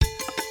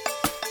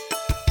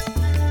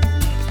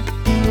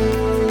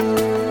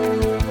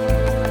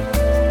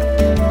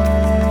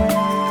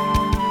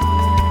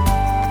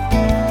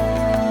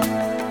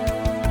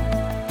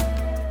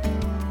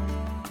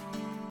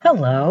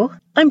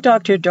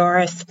Dr.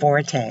 Doris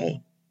Forte,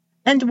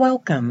 and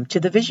welcome to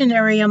the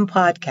Visionarium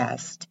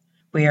podcast,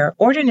 where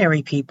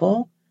ordinary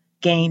people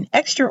gain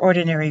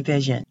extraordinary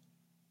vision.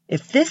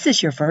 If this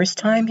is your first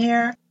time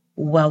here,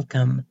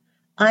 welcome.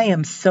 I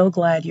am so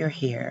glad you're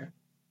here.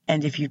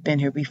 And if you've been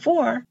here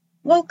before,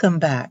 welcome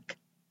back.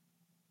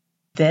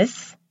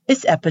 This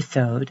is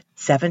episode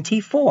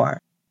 74,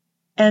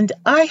 and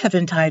I have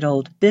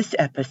entitled this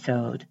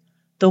episode,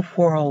 The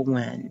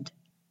Whirlwind.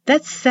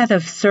 That set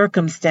of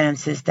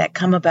circumstances that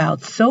come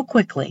about so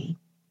quickly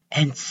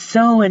and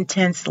so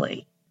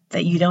intensely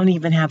that you don't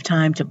even have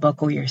time to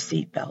buckle your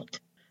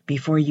seatbelt.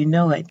 Before you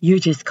know it, you're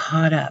just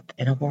caught up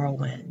in a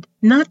whirlwind.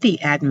 Not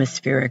the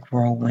atmospheric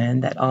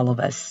whirlwind that all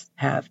of us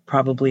have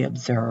probably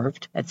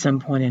observed at some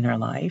point in our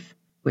life,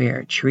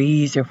 where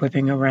trees are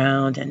whipping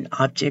around and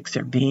objects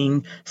are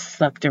being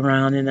sucked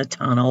around in a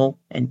tunnel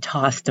and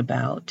tossed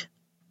about.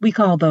 We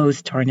call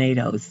those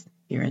tornadoes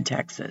here in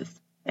Texas.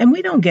 And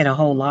we don't get a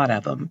whole lot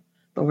of them,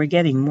 but we're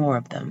getting more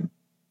of them.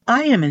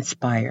 I am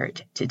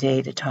inspired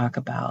today to talk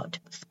about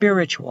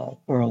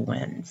spiritual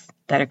whirlwinds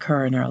that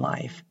occur in our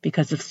life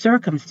because of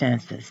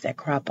circumstances that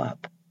crop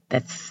up,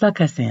 that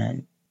suck us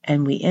in,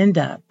 and we end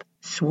up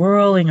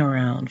swirling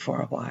around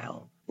for a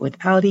while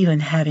without even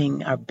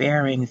having our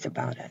bearings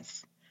about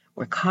us.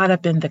 We're caught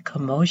up in the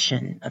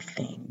commotion of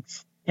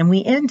things, and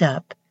we end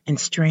up in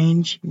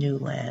strange new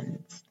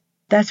lands.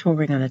 That's what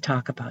we're going to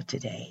talk about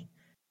today.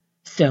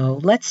 So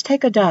let's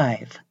take a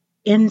dive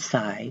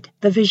inside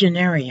the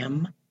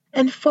Visionarium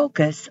and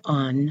focus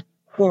on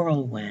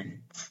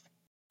whirlwinds.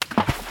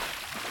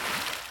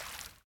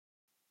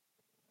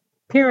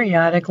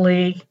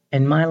 Periodically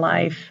in my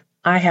life,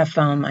 I have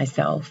found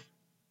myself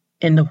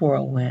in the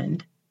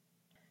whirlwind.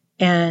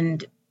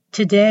 And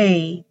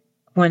today,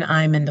 when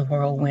I'm in the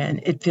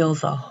whirlwind, it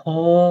feels a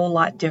whole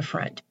lot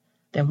different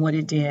than what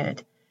it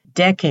did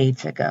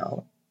decades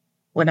ago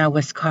when I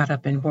was caught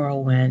up in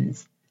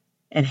whirlwinds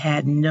and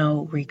had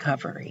no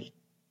recovery.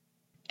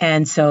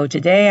 And so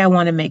today I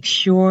want to make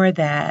sure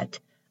that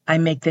I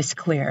make this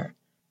clear.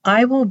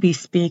 I will be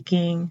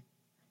speaking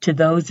to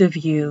those of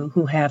you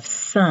who have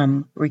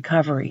some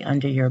recovery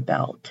under your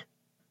belt,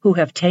 who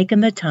have taken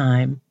the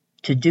time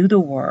to do the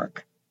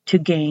work to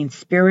gain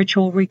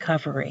spiritual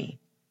recovery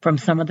from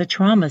some of the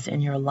traumas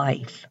in your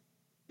life.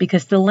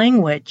 Because the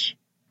language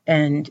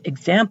and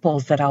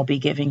examples that I'll be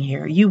giving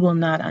here, you will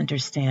not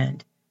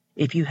understand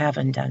if you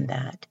haven't done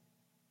that.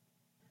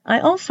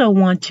 I also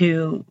want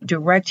to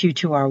direct you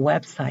to our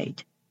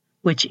website,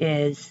 which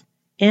is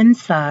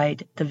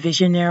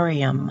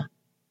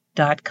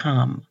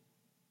InsideTheVisionarium.com.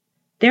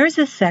 There's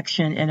a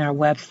section in our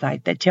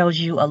website that tells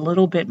you a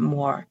little bit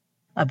more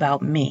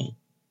about me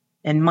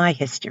and my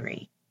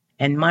history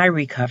and my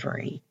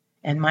recovery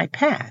and my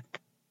path.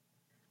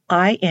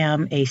 I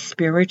am a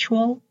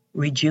spiritual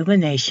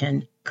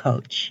rejuvenation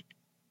coach.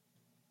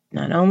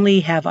 Not only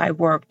have I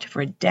worked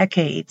for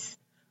decades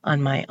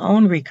on my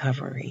own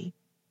recovery,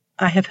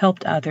 I have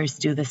helped others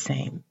do the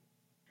same.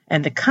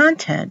 And the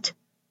content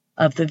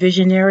of the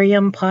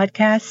Visionarium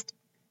podcast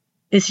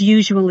is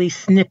usually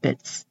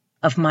snippets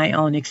of my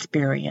own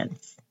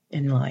experience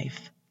in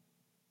life.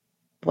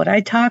 What I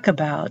talk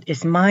about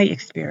is my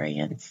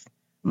experience,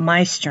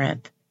 my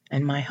strength,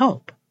 and my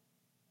hope.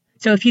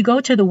 So if you go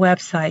to the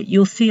website,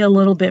 you'll see a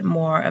little bit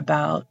more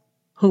about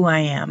who I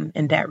am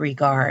in that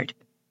regard.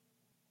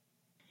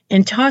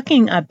 In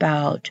talking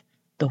about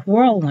the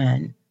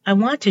whirlwind, I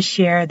want to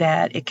share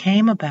that it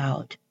came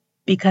about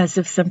because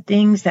of some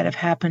things that have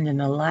happened in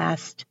the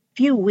last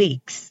few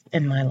weeks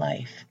in my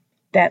life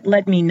that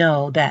let me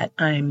know that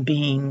I'm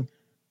being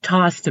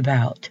tossed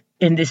about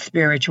in this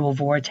spiritual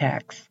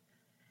vortex.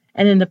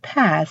 And in the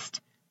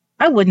past,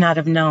 I would not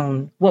have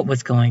known what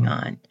was going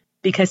on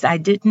because I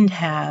didn't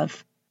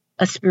have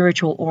a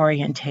spiritual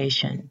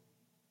orientation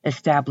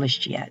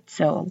established yet.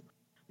 So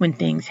when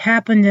things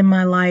happened in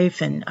my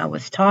life and I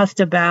was tossed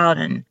about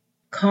and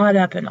caught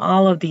up in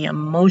all of the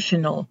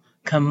emotional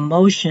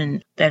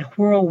commotion that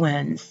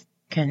whirlwinds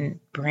can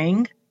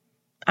bring,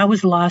 I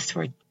was lost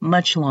for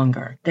much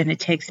longer than it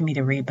takes me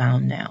to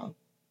rebound now.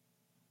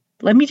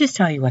 Let me just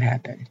tell you what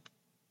happened,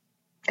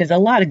 because a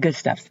lot of good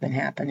stuff's been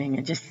happening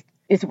and just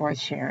it's worth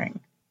sharing,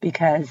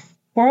 because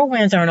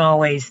whirlwinds aren't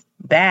always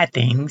bad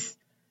things.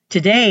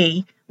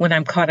 Today, when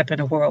I'm caught up in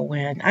a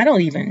whirlwind, I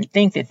don't even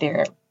think that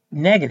they're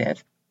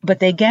negative, but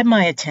they get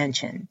my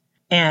attention,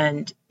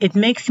 and it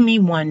makes me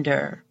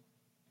wonder,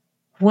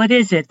 what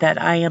is it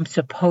that I am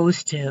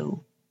supposed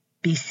to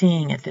be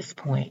seeing at this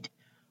point?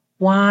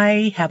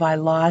 Why have I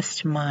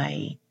lost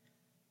my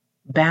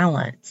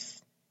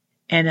balance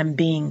and am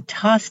being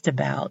tossed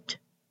about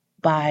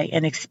by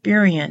an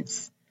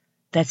experience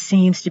that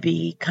seems to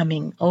be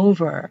coming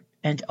over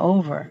and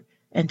over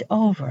and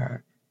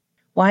over?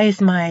 Why is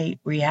my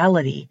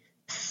reality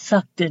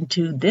sucked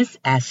into this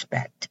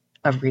aspect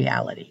of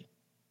reality?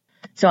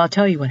 So I'll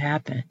tell you what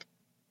happened.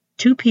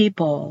 Two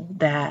people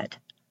that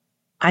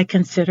I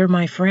consider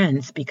my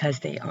friends because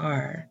they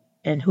are,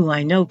 and who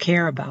I know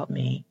care about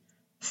me,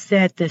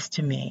 said this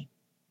to me: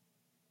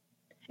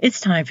 it's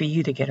time for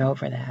you to get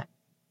over that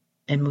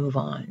and move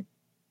on.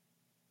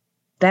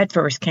 That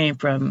verse came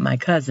from my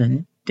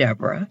cousin,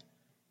 Deborah.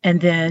 And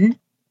then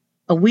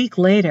a week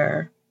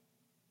later,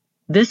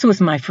 this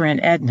was my friend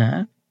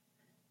Edna.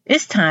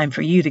 It's time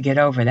for you to get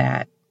over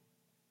that.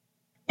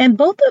 And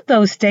both of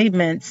those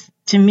statements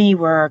to me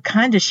were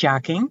kind of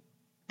shocking.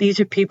 These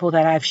are people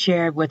that I've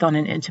shared with on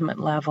an intimate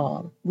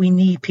level. We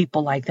need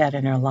people like that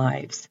in our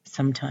lives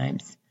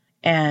sometimes.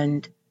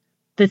 And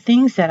the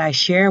things that I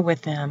share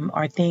with them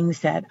are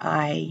things that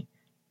I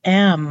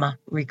am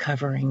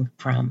recovering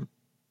from.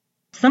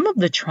 Some of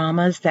the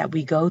traumas that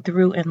we go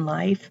through in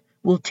life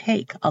will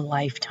take a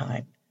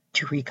lifetime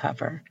to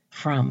recover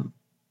from.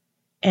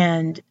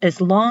 And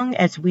as long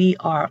as we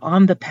are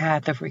on the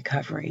path of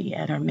recovery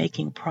and are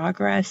making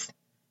progress,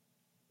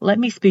 let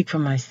me speak for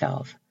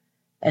myself.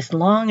 As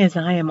long as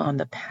I am on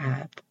the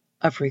path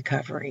of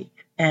recovery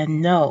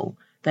and know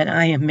that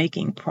I am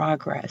making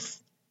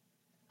progress,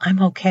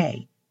 I'm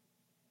okay.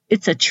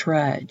 It's a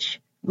trudge.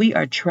 We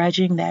are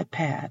trudging that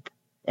path,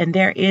 and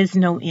there is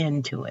no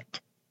end to it.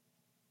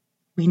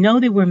 We know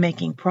that we're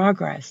making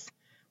progress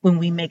when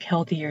we make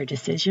healthier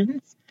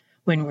decisions,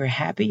 when we're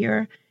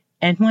happier,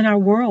 and when our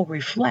world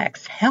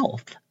reflects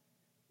health,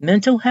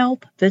 mental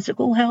health,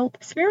 physical health,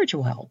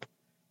 spiritual health.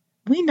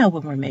 We know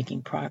when we're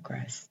making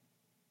progress.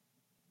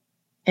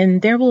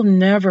 And there will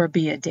never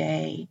be a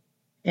day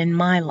in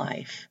my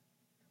life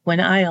when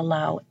I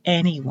allow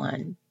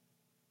anyone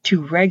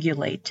to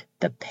regulate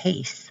the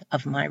pace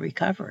of my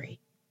recovery.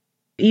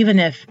 Even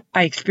if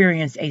I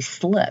experience a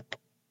slip,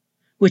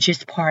 which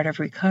is part of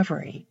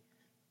recovery,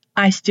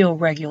 I still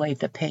regulate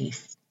the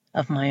pace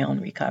of my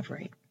own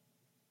recovery.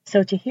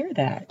 So to hear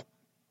that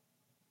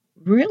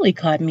really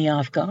caught me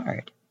off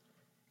guard.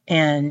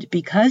 And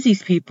because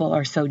these people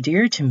are so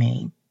dear to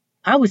me,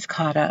 I was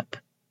caught up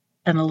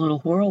in a little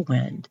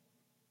whirlwind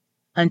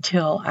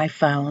until I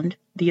found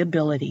the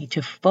ability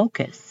to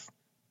focus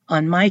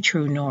on my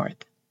true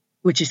north,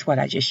 which is what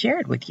I just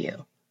shared with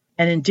you.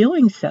 And in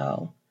doing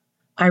so,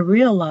 I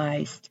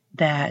realized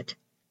that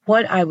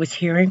what I was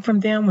hearing from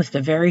them was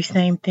the very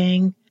same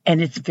thing,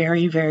 and it's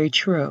very, very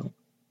true.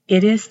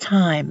 It is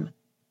time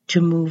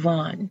to move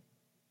on.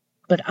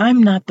 But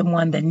I'm not the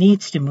one that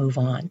needs to move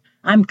on.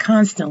 I'm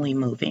constantly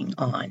moving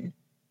on.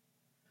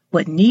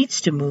 What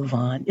needs to move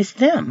on is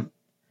them.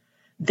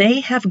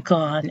 They have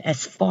gone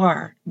as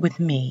far with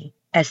me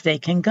as they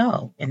can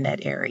go in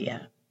that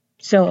area.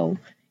 So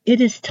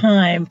it is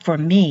time for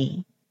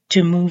me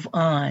to move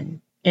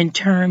on in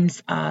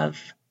terms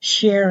of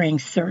sharing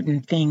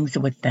certain things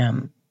with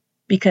them,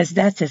 because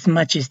that's as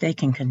much as they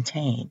can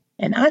contain.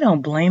 And I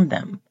don't blame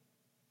them.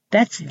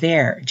 That's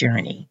their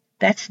journey.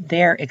 That's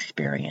their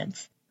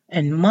experience.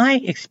 And my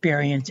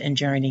experience and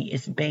journey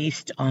is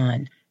based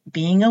on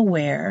being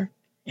aware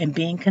and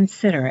being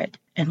considerate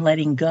and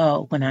letting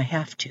go when I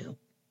have to.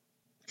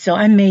 So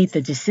I made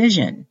the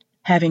decision,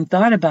 having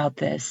thought about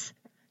this,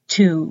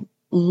 to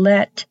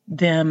let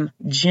them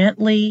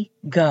gently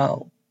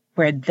go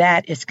where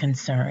that is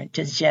concerned,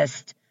 to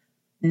just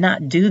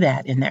not do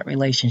that in that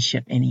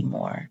relationship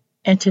anymore,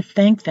 and to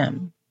thank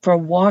them for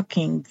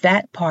walking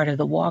that part of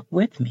the walk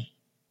with me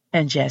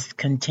and just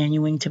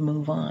continuing to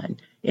move on.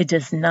 It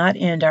does not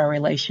end our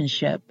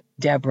relationship,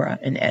 Deborah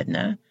and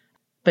Edna,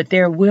 but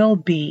there will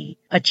be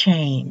a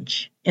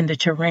change in the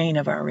terrain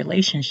of our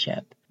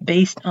relationship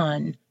based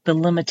on the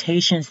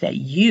limitations that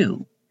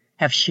you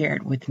have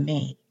shared with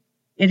me.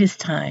 It is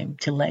time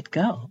to let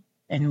go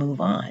and move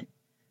on.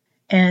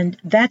 And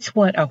that's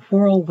what a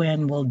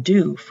whirlwind will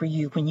do for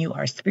you when you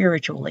are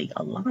spiritually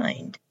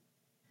aligned.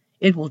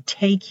 It will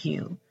take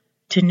you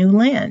to new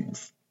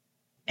lands.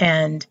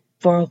 And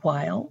for a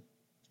while,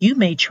 you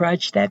may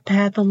trudge that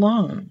path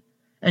alone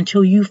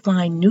until you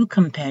find new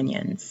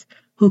companions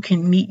who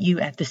can meet you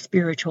at the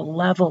spiritual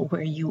level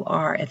where you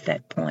are at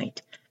that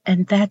point.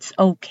 And that's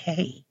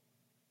okay.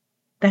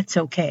 That's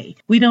okay.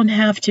 We don't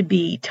have to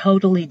be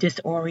totally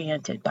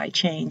disoriented by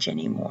change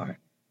anymore.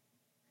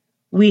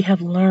 We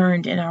have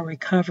learned in our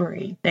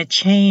recovery that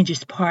change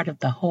is part of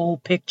the whole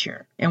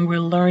picture, and we're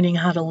learning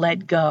how to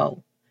let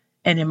go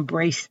and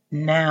embrace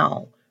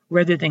now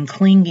rather than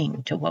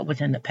clinging to what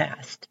was in the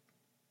past.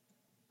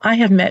 I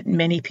have met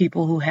many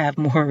people who have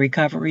more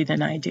recovery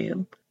than I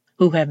do,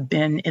 who have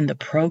been in the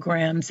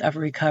programs of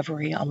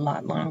recovery a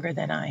lot longer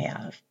than I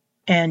have.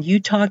 And you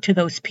talk to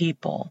those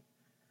people,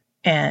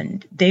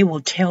 and they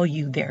will tell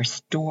you their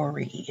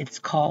story. It's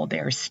called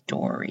their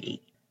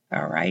story,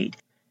 all right?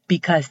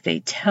 Because they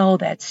tell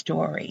that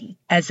story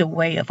as a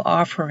way of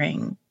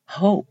offering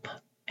hope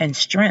and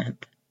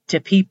strength to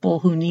people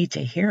who need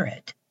to hear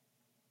it.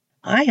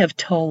 I have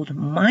told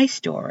my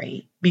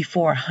story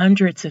before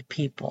hundreds of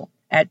people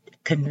at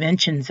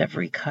conventions of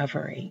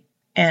recovery,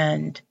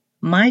 and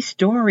my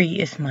story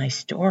is my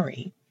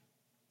story.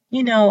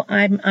 You know,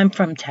 I'm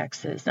from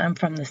Texas. I'm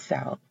from the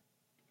South.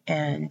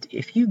 And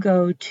if you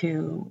go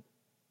to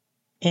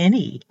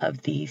any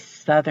of these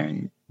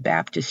Southern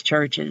Baptist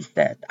churches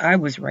that I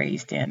was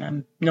raised in,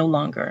 I'm no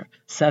longer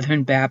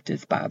Southern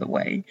Baptist, by the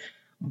way,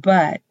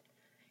 but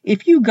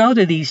if you go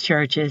to these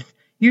churches,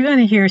 you're going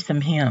to hear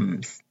some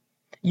hymns.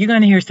 You're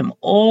going to hear some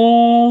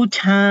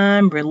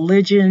old-time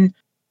religion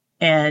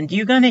And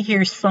you're going to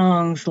hear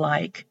songs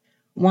like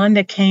one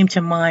that came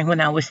to mind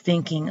when I was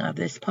thinking of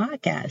this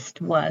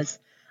podcast was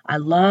I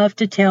Love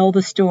to Tell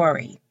the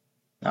Story.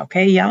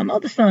 Okay, y'all know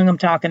the song I'm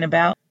talking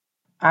about.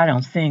 I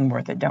don't sing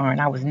worth a darn.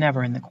 I was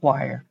never in the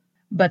choir.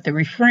 But the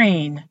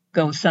refrain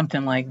goes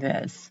something like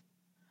this.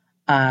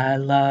 I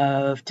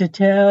love to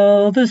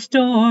tell the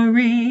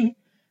story.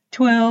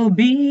 'Twill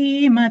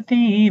be my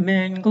theme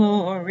and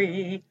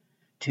glory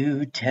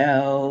to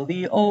tell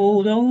the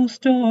old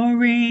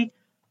story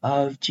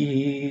of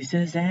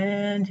Jesus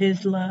and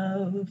his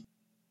love.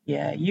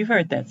 Yeah, you've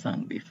heard that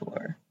song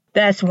before.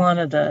 That's one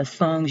of the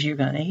songs you're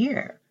going to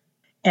hear.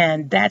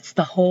 And that's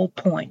the whole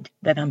point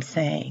that I'm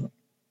saying.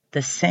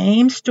 The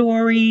same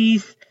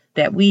stories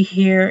that we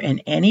hear in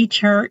any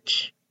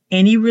church,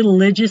 any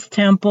religious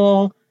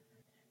temple,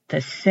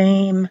 the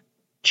same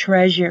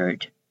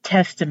treasured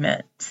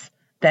testaments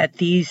that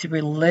these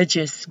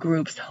religious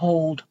groups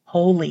hold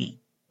holy,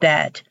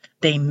 that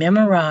they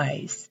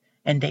memorize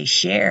and they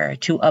share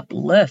to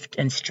uplift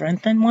and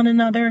strengthen one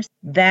another,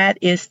 that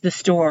is the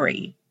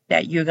story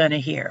that you're going to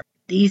hear.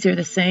 These are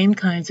the same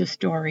kinds of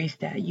stories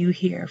that you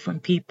hear from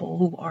people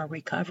who are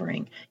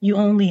recovering. You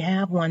only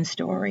have one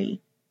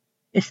story.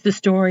 It's the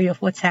story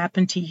of what's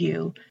happened to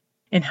you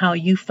and how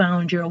you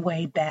found your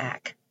way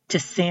back to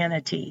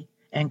sanity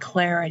and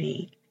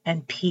clarity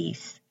and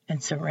peace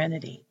and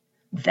serenity.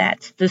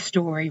 That's the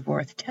story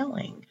worth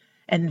telling.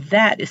 And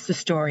that is the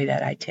story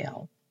that I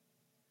tell.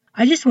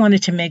 I just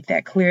wanted to make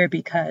that clear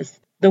because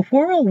the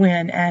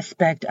whirlwind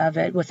aspect of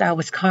it was I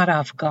was caught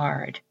off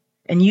guard.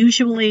 And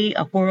usually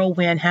a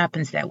whirlwind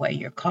happens that way.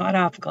 You're caught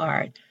off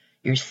guard.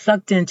 You're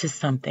sucked into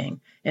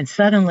something. And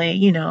suddenly,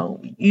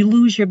 you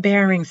lose your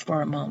bearings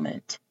for a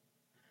moment.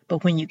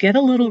 But when you get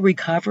a little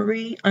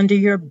recovery under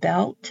your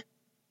belt,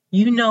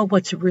 you know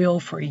what's real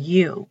for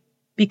you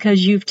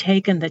because you've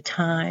taken the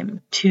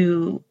time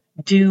to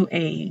do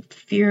a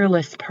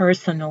fearless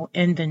personal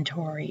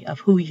inventory of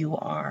who you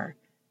are.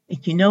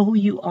 And you know who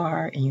you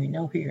are and you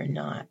know who you're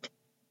not.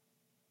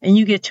 And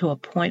you get to a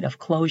point of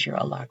closure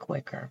a lot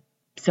quicker.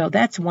 So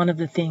that's one of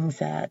the things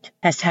that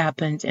has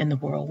happened in the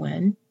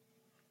whirlwind.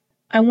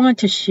 I want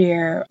to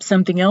share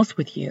something else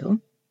with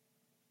you.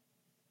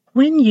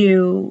 When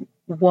you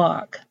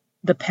walk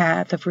the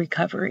path of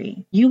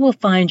recovery, you will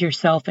find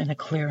yourself in a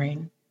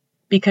clearing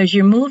because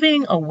you're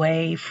moving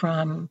away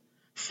from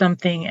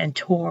something and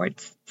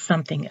towards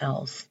something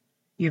else.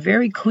 You're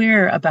very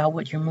clear about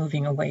what you're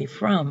moving away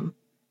from,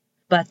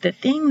 but the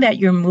thing that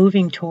you're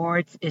moving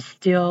towards is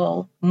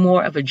still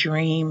more of a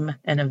dream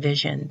and a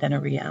vision than a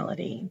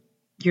reality.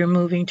 You're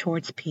moving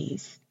towards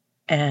peace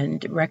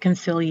and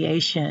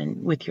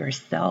reconciliation with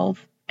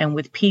yourself and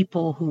with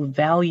people who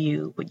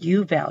value what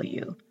you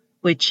value,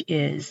 which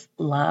is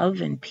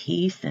love and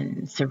peace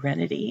and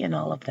serenity and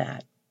all of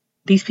that.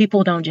 These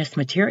people don't just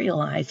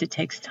materialize. It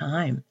takes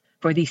time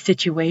for these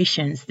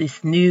situations,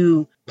 this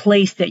new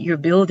place that you're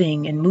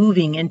building and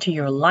moving into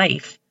your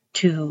life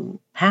to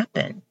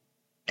happen.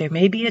 There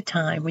may be a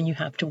time when you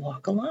have to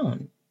walk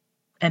alone,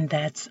 and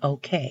that's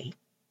okay.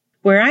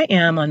 Where I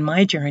am on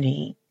my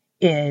journey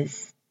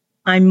is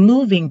I'm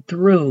moving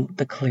through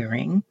the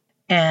clearing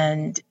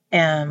and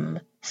am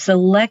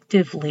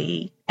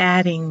selectively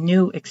adding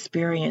new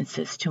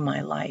experiences to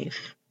my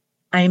life.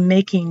 I'm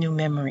making new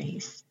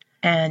memories.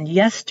 And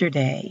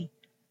yesterday,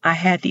 I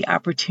had the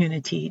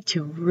opportunity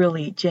to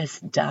really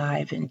just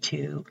dive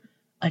into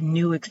a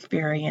new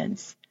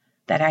experience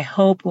that I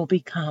hope will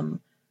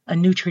become a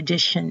new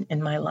tradition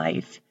in my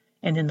life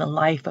and in the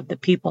life of the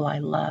people I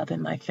love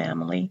and my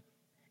family.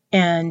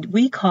 And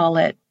we call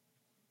it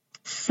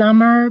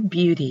Summer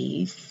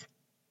Beauty's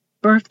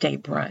Birthday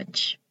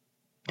Brunch.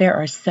 There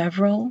are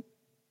several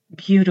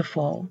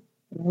beautiful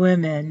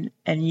women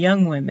and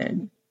young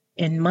women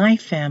in my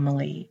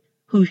family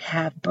who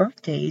have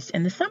birthdays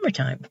in the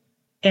summertime.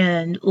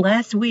 And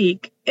last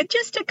week, it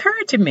just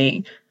occurred to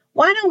me,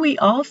 why don't we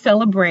all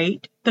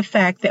celebrate the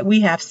fact that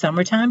we have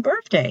summertime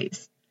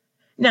birthdays?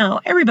 Now,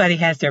 everybody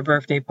has their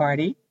birthday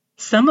party.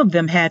 Some of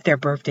them had their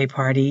birthday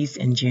parties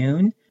in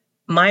June.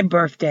 My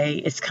birthday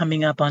is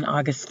coming up on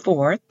August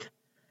 4th.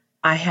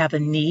 I have a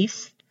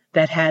niece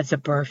that has a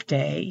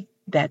birthday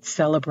that's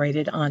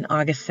celebrated on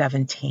August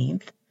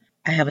 17th.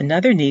 I have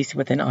another niece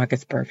with an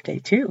August birthday,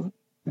 too.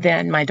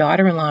 Then my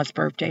daughter-in-law's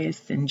birthday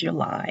is in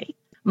July.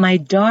 My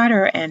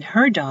daughter and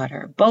her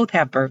daughter both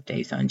have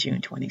birthdays on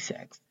June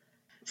 26th.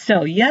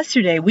 So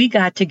yesterday we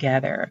got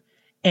together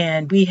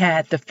and we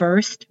had the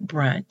first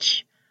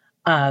brunch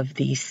of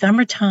the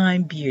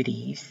Summertime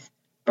Beauties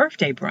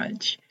birthday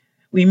brunch.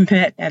 We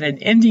met at an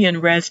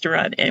Indian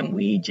restaurant and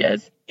we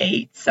just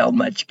ate so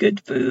much good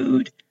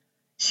food.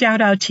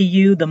 Shout out to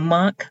you, the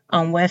monk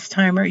on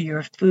Westheimer.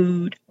 Your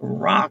food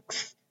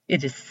rocks.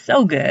 It is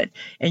so good.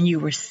 And you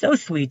were so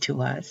sweet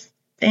to us.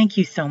 Thank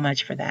you so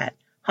much for that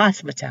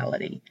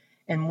hospitality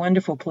and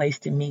wonderful place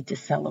to meet, to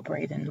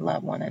celebrate and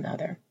love one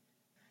another.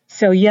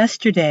 So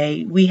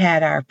yesterday we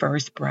had our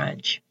first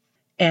brunch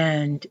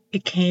and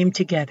it came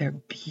together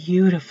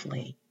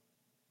beautifully.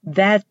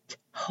 That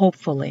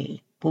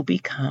hopefully will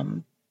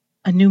become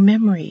a new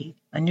memory,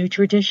 a new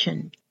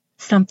tradition,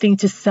 something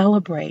to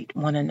celebrate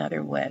one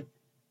another with,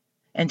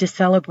 and to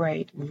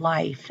celebrate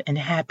life and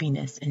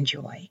happiness and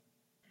joy.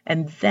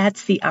 And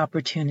that's the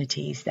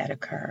opportunities that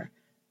occur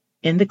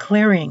in the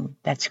clearing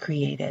that's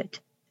created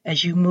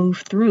as you move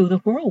through the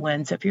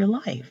whirlwinds of your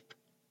life.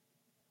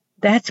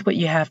 That's what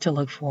you have to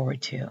look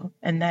forward to,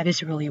 and that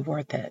is really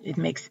worth it. It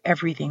makes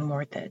everything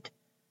worth it.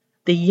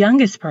 The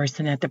youngest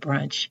person at the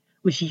brunch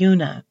was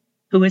Yuna,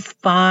 who is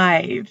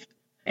 5.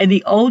 And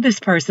the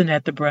oldest person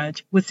at the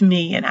brunch was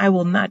me, and I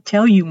will not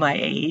tell you my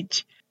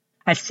age.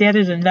 I said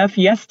it enough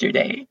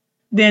yesterday.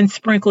 Then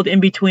sprinkled in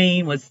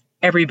between was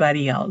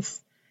everybody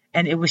else.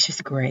 And it was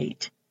just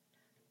great.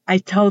 I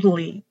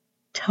totally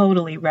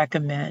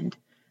recommend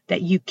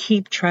that you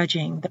keep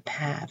trudging the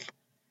path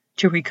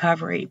to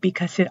recovery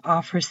because it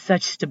offers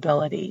such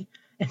stability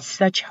and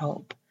such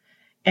hope.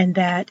 And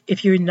that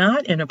if you're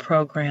not in a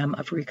program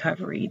of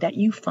recovery, that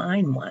you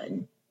find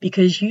one,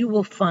 because you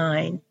will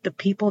find the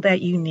people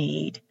that you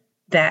need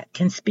that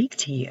can speak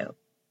to you.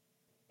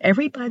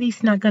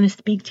 Everybody's not going to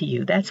speak to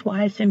you. That's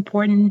why it's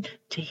important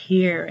to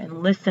hear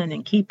and listen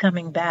and keep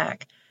coming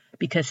back,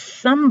 because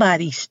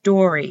somebody's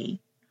story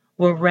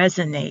will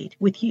resonate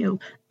with you.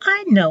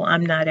 I know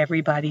I'm not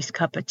everybody's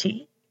cup of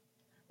tea,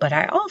 but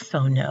I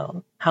also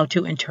know how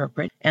to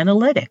interpret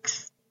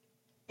analytics.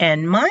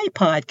 And my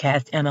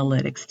podcast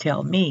analytics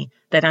tell me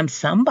that I'm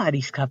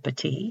somebody's cup of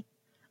tea.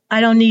 I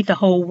don't need the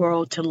whole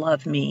world to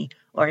love me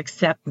or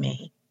accept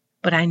me,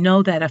 but I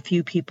know that a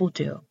few people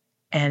do,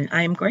 and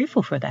I am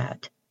grateful for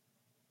that.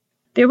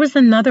 There was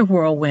another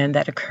whirlwind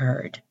that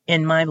occurred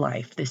in my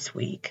life this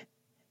week,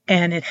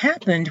 and it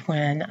happened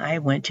when I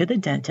went to the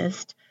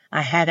dentist.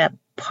 I had a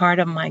part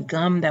of my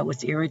gum that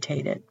was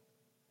irritated,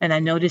 and I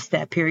noticed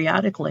that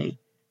periodically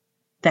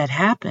that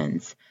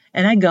happens.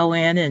 And I go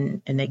in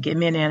and they give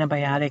me an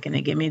antibiotic and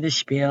they give me the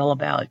spiel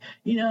about,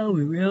 we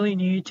really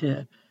need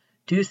to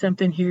do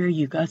something here.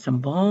 You got some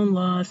bone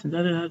loss and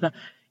and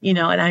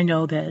I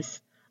know this.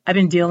 I've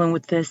been dealing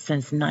with this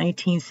since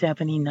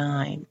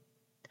 1979.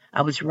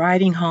 I was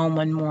riding home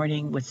one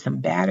morning with some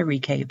battery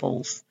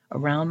cables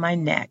around my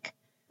neck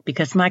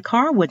because my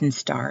car wouldn't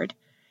start,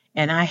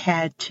 and I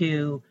had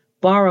to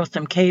borrow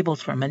some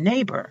cables from a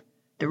neighbor.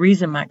 The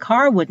reason my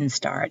car wouldn't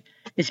start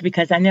is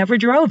because I never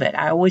drove it.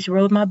 I always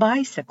rode my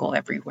bicycle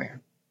everywhere.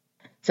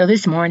 So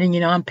this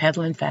morning, I'm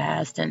pedaling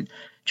fast and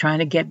trying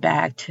to get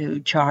back to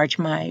charge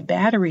my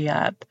battery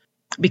up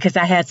because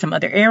I had some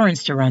other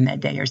errands to run that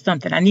day or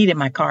something. I needed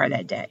my car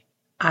that day.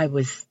 I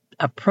was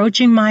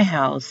approaching my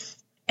house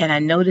and I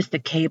noticed the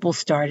cables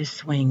started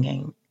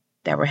swinging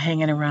that were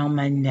hanging around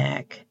my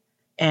neck.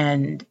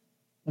 And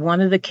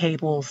one of the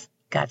cables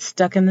got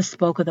stuck in the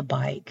spoke of the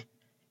bike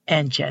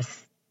and just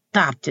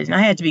stopped it. And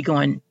I had to be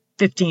going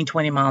 15,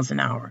 20 miles an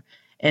hour.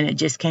 And it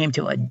just came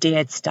to a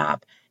dead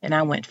stop. And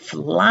I went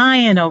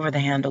flying over the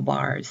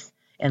handlebars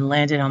and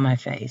landed on my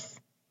face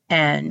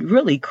and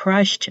really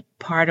crushed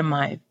part of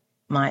my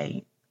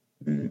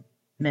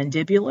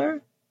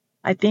mandibular,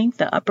 I think,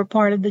 the upper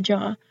part of the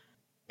jaw.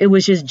 It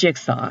was just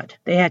jigsawed.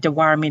 They had to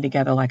wire me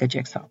together like a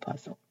jigsaw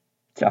puzzle.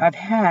 So I've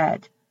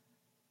had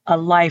a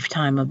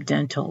lifetime of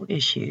dental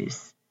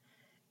issues.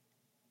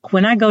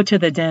 When I go to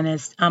the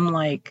dentist, I'm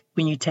like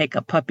when you take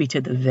a puppy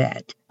to the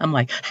vet. I'm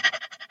like,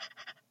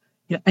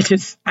 I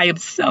just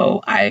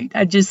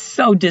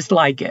so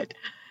dislike it.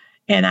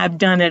 And I've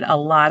done it a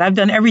lot. I've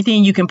done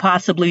everything you can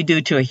possibly do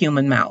to a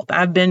human mouth.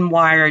 I've been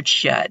wired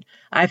shut.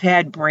 I've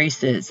had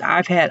braces.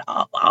 I've had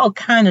all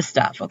kind of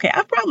stuff. Okay,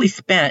 I've probably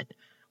spent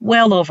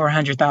well over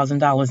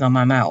 $100,000 on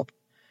my mouth.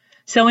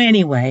 So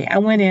anyway, I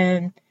went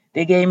in.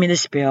 They gave me the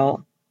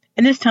spiel.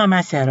 And this time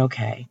I said,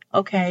 okay,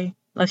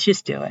 let's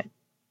just do it.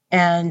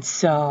 And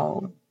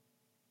so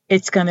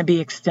it's going to be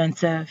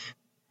extensive.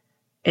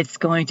 It's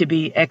going to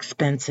be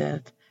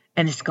expensive.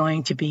 And it's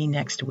going to be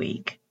next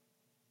week.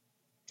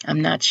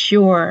 I'm not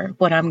sure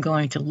what I'm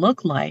going to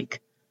look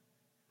like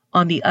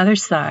on the other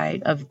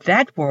side of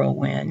that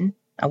whirlwind.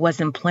 I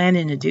wasn't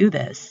planning to do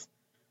this,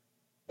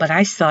 but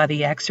I saw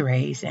the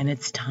x-rays and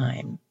it's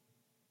time.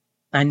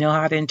 I know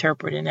how to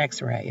interpret an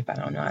x-ray if I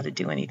don't know how to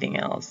do anything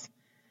else.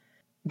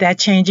 That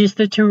changes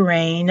the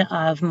terrain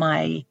of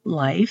my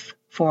life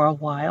for a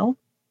while.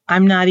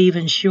 I'm not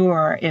even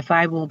sure if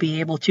I will be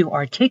able to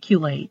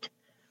articulate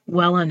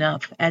well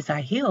enough as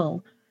I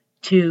heal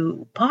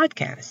to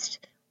podcast.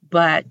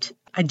 But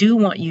I do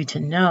want you to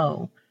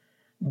know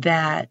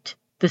that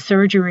the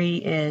surgery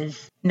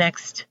is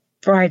next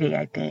Friday,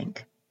 I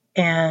think,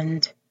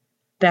 and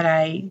that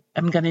I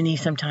am going to need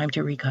some time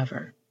to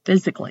recover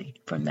physically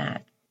from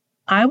that.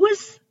 I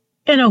was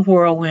in a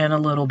whirlwind a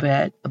little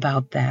bit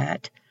about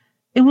that.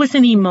 It was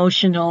an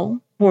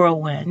emotional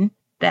whirlwind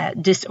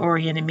that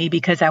disoriented me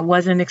because I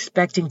wasn't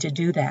expecting to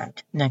do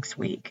that next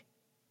week.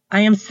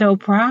 I am so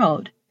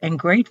proud and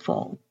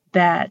grateful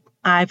that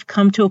I've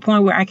come to a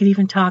point where I could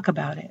even talk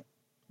about it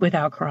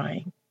without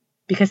crying,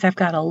 because I've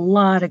got a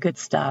lot of good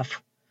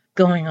stuff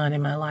going on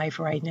in my life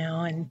right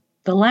now. And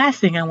the last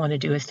thing I want to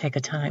do is take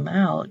a time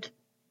out,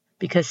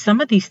 because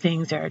some of these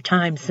things are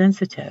time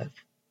sensitive.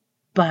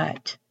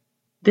 But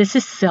this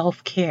is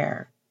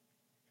self-care.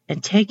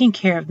 And taking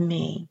care of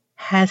me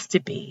has to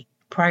be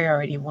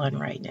priority one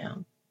right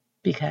now.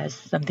 Because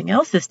something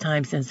else that's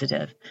time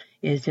sensitive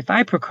is if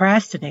I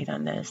procrastinate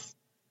on this,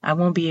 I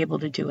won't be able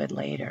to do it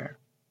later.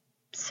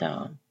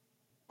 So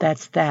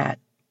that's that.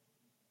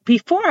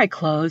 Before I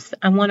close,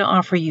 I want to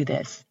offer you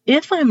this.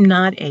 If I'm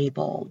not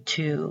able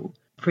to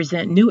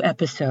present new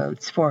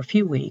episodes for a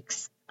few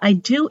weeks, I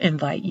do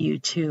invite you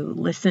to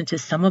listen to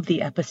some of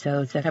the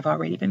episodes that have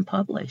already been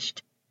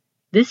published.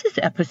 This is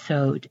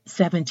episode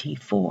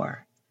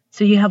 74,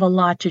 so you have a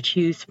lot to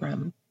choose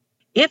from.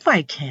 If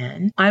I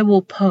can, I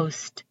will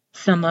post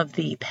some of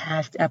the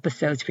past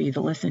episodes for you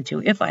to listen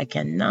to. If I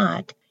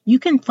cannot, you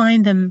can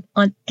find them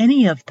on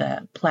any of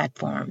the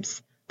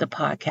platforms, the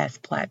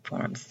podcast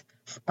platforms,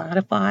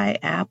 Spotify,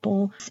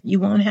 Apple. You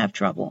won't have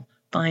trouble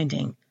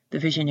finding the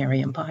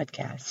Visionarium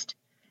podcast.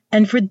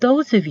 And for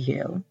those of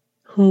you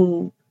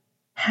who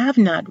have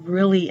not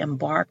really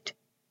embarked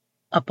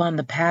upon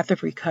the path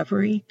of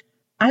recovery,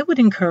 I would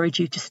encourage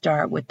you to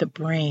start with the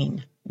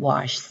Brain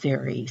Wash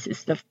series.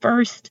 It's the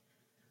first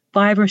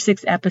 5 or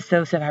 6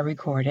 episodes that I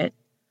recorded.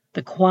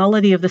 The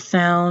quality of the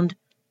sound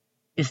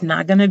is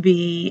not going to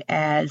be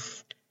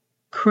as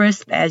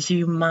crisp as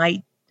you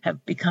might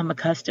have become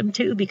accustomed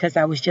to because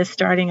I was just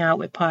starting out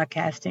with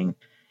podcasting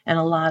and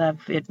a lot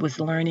of it was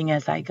learning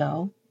as I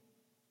go.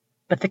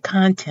 But the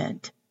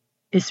content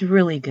is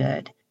really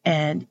good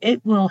and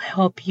it will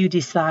help you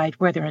decide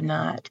whether or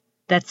not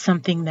that's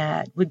something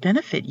that would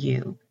benefit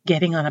you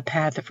getting on a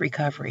path of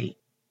recovery,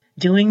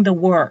 doing the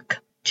work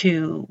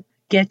to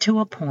get to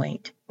a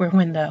point where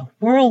when the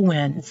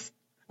whirlwinds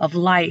of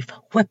life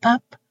whip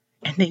up,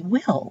 and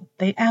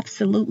they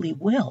absolutely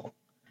will,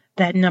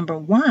 that number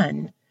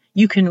one,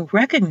 you can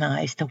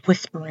recognize the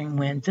whispering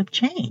winds of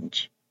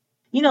change.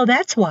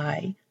 That's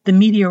why the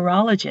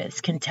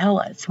meteorologists can tell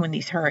us when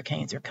these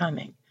hurricanes are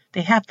coming.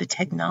 They have the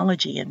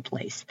technology in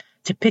place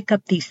to pick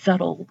up these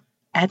subtle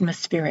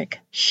atmospheric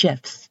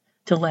shifts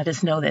to let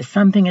us know that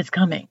something is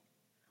coming.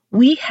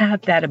 We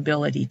have that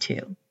ability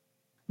too.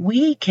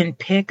 We can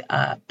pick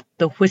up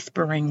the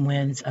whispering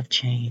winds of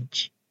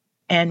change,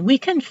 and we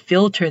can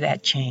filter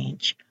that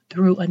change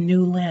through a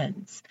new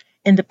lens.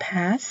 In the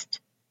past,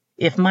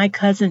 if my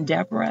cousin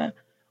Deborah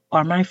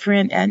or my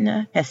friend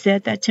Edna had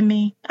said that to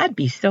me, I'd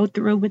be so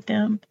through with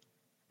them.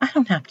 I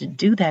don't have to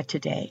do that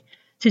today.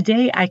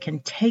 Today, I can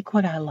take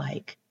what I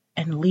like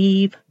and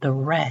leave the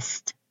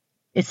rest.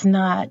 It's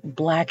not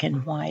black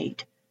and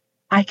white.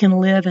 I can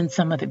live in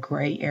some of the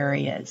gray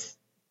areas.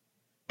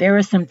 There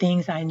are some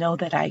things I know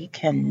that I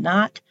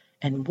cannot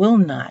and will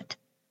not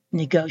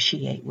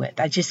negotiate with.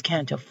 I just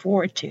can't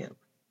afford to.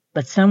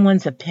 But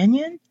someone's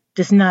opinion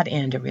does not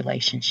end a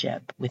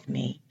relationship with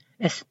me,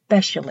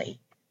 especially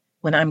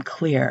when I'm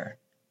clear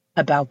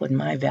about what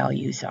my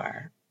values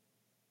are.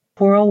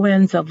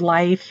 Whirlwinds of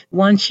life,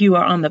 once you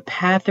are on the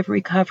path of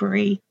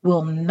recovery,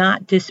 will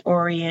not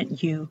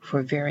disorient you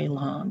for very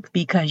long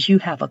because you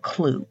have a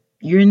clue.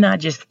 You're not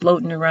just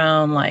floating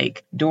around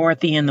like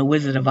Dorothy and the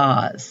Wizard of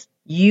Oz.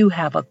 You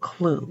have a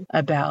clue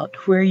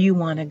about where you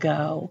want to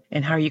go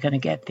and how you're going to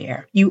get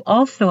there. You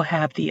also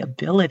have the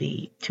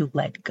ability to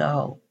let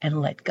go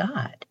and let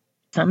God.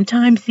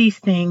 Sometimes these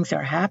things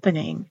are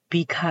happening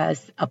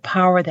because a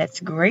power that's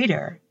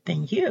greater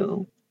than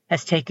you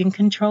has taken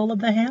control of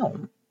the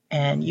helm.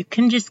 And you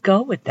can just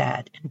go with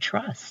that and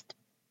trust.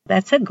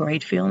 That's a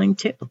great feeling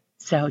too.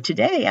 So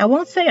today, I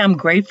won't say I'm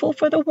grateful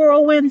for the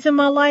whirlwinds in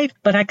my life,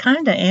 but I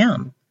kind of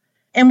am.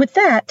 And with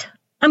that,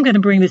 I'm going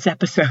to bring this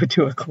episode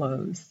to a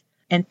close.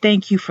 And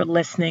thank you for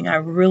listening. I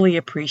really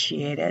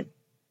appreciate it.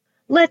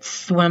 Let's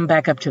swim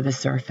back up to the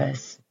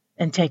surface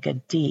and take a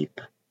deep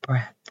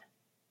breath.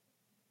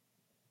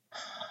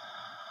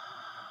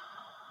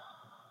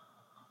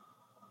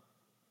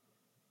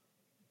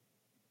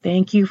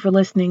 Thank you for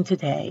listening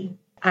today.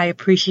 I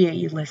appreciate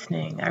you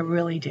listening. I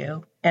really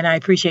do. And I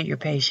appreciate your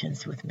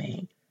patience with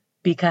me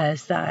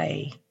because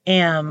I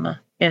am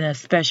in a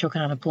special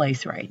kind of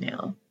place right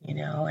now,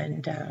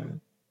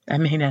 and I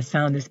may not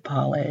sound as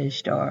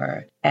polished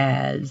or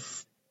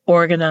as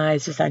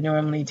organized as I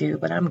normally do,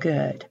 but I'm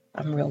good.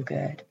 I'm real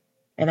good.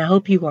 And I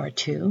hope you are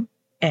too.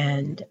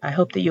 And I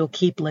hope that you'll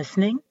keep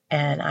listening.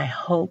 And I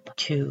hope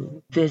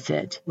to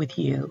visit with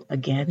you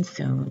again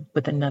soon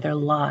with another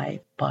live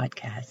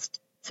podcast.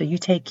 So you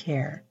take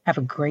care. Have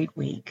a great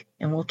week,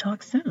 and we'll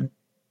talk soon.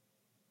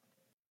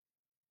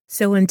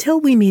 So until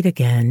we meet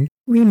again,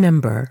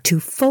 remember to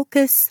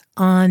focus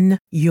on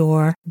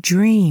your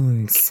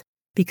dreams,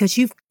 because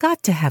you've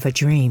got to have a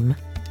dream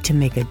to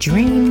make a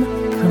dream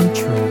come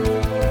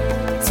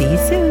true. See you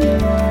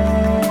soon.